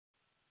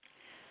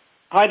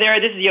Hi there,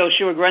 this is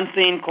Yoshua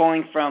Grunstein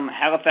calling from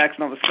Halifax,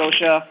 Nova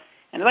Scotia,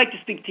 and I'd like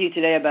to speak to you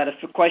today about a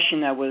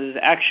question that was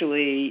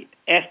actually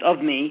asked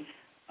of me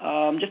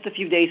just a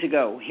few days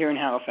ago here in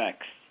Halifax.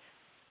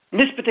 In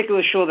this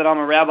particular shul that I'm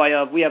a rabbi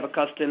of, we have a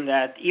custom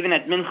that even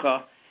at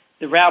Mincha,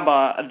 the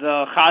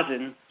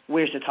chazan,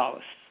 wears a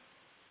tallis.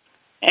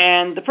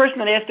 And the person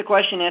that asked the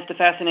question asked a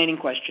fascinating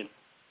question.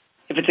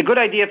 If it's a good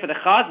idea for the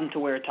chazan to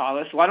wear a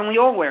tallis, why don't we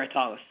all wear a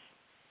tallis?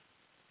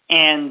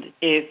 And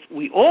if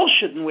we all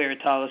shouldn't wear a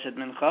tallis at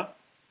Mincha,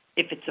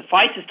 if it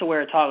suffices to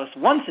wear a tallis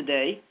once a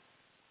day,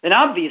 then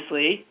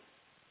obviously,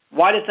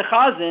 why does the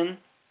chazan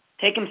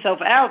take himself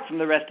out from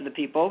the rest of the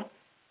people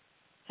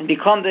and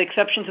become the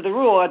exception to the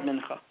rule at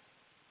Mincha?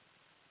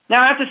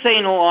 Now, I have to say,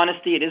 in all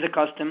honesty, it is a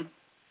custom.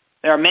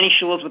 There are many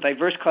shuls with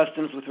diverse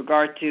customs with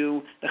regard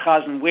to the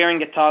chazan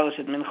wearing a tallis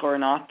at Mincha or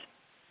not.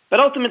 But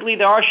ultimately,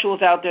 there are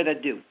shuls out there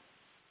that do.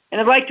 And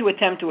I'd like to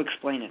attempt to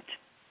explain it.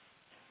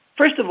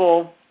 First of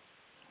all,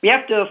 we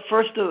have to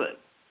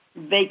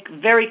make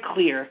very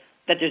clear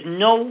that there's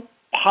no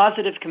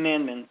positive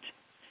commandment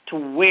to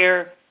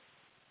wear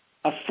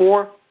a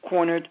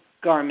four-cornered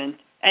garment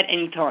at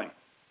any time.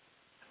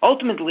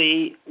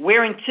 Ultimately,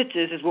 wearing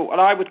tzitzis is what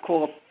I would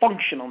call a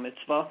functional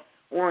mitzvah,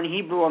 or in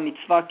Hebrew, a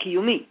mitzvah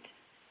kiyumit.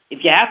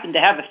 If you happen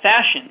to have a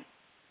fashion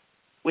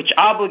which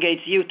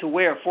obligates you to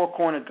wear a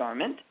four-cornered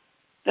garment,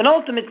 then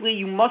ultimately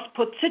you must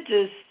put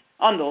tzitzis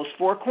on those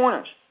four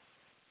corners.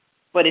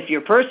 But if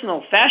your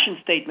personal fashion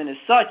statement is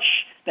such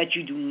that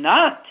you do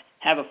not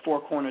have a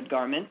four-cornered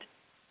garment,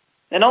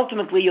 then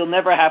ultimately you'll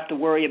never have to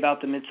worry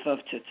about the mitzvah of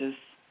tzitzis,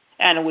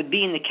 and it would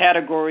be in the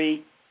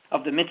category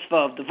of the mitzvah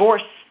of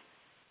divorce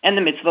and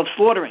the mitzvah of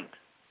slaughtering.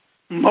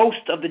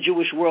 Most of the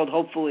Jewish world,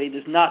 hopefully,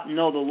 does not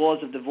know the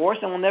laws of divorce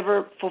and will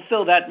never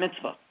fulfill that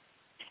mitzvah.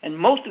 And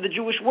most of the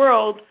Jewish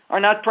world are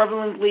not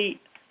prevalently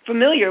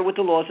familiar with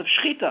the laws of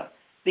shechita,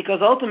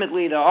 because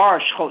ultimately there are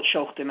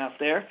shochtim out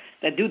there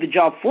that do the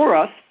job for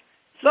us.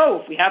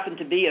 So if we happen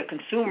to be a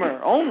consumer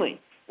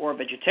only or a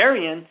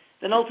vegetarian,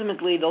 then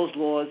ultimately those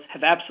laws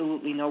have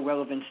absolutely no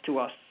relevance to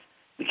us.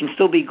 We can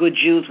still be good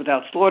Jews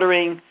without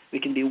slaughtering, we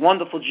can be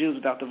wonderful Jews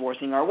without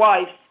divorcing our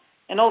wives,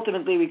 and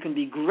ultimately we can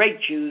be great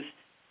Jews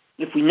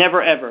if we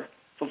never ever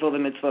fulfill the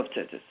mitzvah of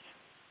tzitzis.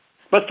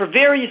 But for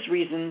various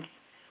reasons,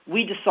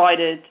 we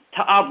decided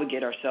to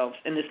obligate ourselves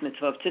in this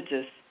mitzvah of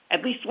tzitzis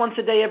at least once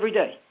a day every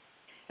day.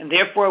 And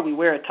therefore we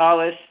wear a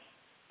tallis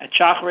at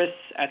Shachris,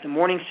 at the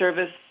morning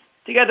service,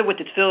 together with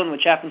the tefillin,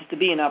 which happens to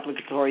be an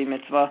obligatory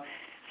mitzvah,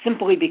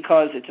 simply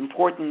because it's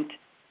important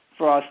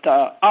for us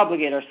to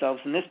obligate ourselves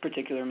in this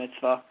particular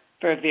mitzvah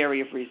for a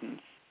variety of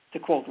reasons. To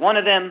quote one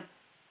of them,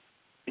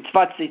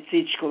 mitzvah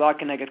tzitzit shkula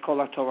keneged kol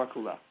haTorah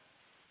kula.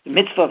 The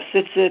mitzvah of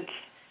tzitzit,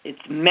 its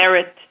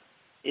merit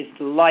is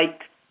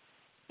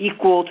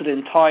equal to the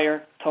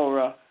entire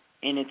Torah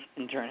in its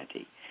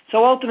eternity.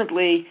 So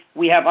ultimately,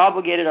 we have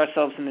obligated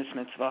ourselves in this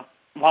mitzvah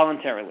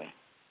voluntarily.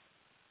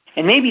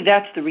 And maybe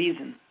that's the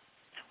reason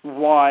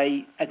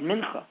why at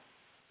Mincha,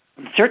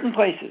 in certain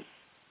places,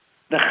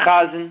 the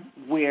chazan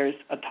wears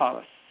a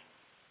tallis.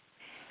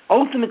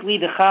 Ultimately,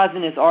 the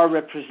chazan is our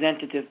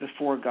representative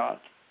before God.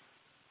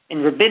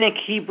 In rabbinic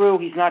Hebrew,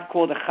 he's not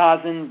called a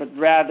chazan, but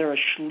rather a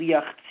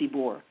shliach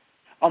tzibor,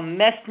 a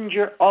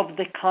messenger of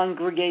the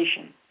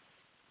congregation.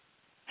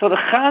 So the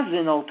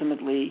chazan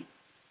ultimately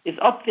is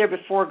up there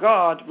before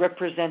God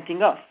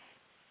representing us,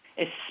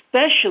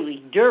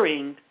 especially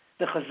during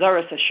the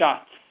chazaras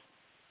hashatz,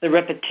 the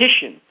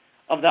repetition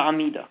of the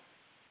Amidah.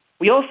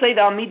 We all say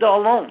the Amidah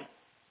alone.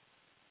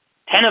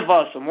 10 of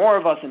us or more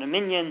of us in a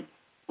minyan,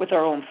 with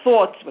our own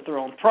thoughts, with our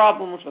own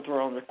problems, with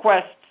our own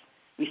requests.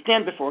 We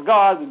stand before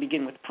God, we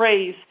begin with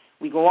praise,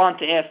 we go on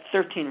to ask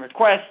 13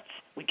 requests,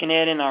 we can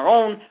add in our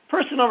own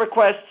personal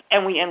requests,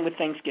 and we end with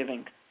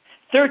thanksgiving.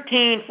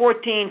 13,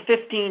 14,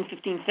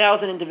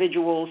 15,000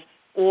 individuals,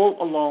 all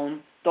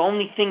alone. The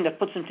only thing that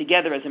puts them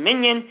together as a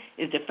minyan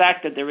is the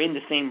fact that they're in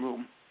the same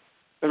room.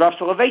 But Rav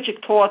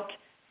Soloveitchik taught,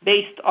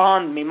 based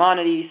on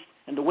Maimonides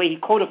and the way he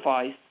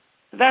codifies,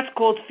 that's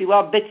called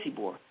tefillah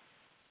betzibur,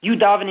 you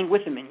davening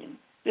with a minyan.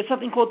 There's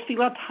something called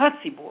tefillat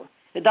hatzibur,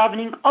 the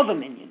davening of a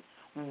minyan.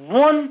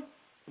 One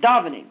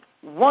davening,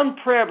 one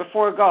prayer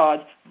before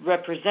God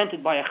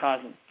represented by a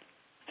chazan.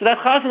 So that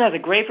chazan has a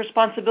grave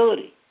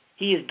responsibility.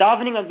 He is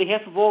davening on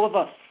behalf of all of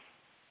us.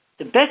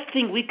 The best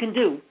thing we can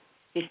do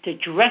is to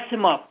dress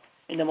him up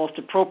in the most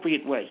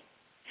appropriate way.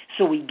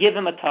 So we give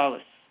him a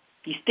tallis.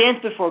 He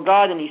stands before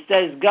God and he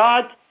says,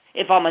 God,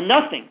 if I'm a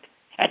nothing,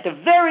 at the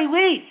very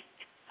least,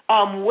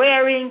 I'm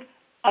wearing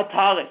a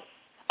tallis.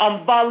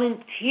 I'm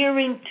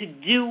volunteering to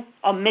do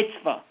a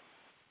mitzvah.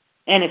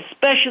 And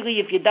especially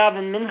if you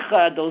daven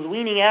mincha, those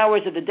weaning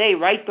hours of the day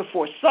right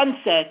before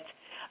sunset,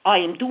 I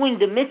am doing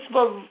the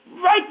mitzvah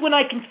right when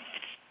I can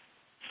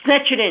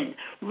snatch it in,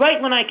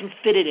 right when I can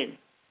fit it in.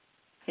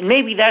 And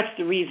maybe that's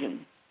the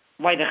reason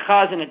why the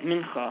chazan at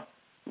mincha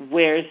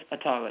wears a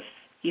tallis.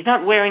 He's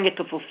not wearing it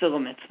to fulfill a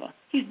mitzvah.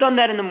 He's done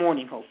that in the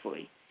morning,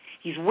 hopefully.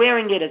 He's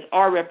wearing it as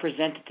our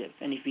representative.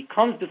 And if he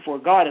comes before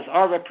God as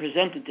our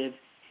representative,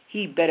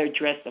 he better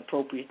dress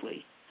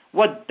appropriately.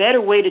 What better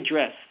way to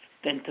dress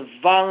than to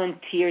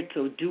volunteer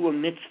to do a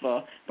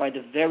mitzvah by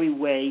the very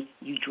way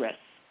you dress,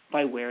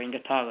 by wearing a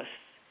talis?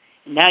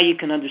 And now you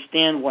can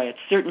understand why at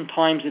certain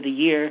times of the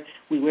year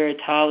we wear a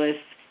talis,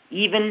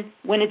 even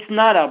when it's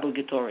not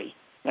obligatory,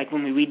 like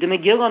when we read the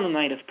Megillah on the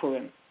night of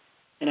Purim.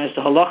 And as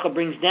the halacha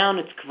brings down,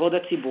 it's kvod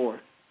hatzibur.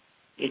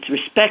 It's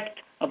respect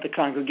of the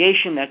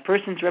congregation that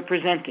person's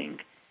representing.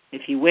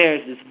 If he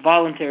wears this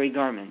voluntary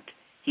garment,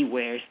 he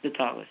wears the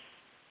talis.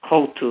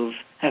 Kol tuv.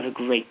 Have a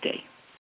great day.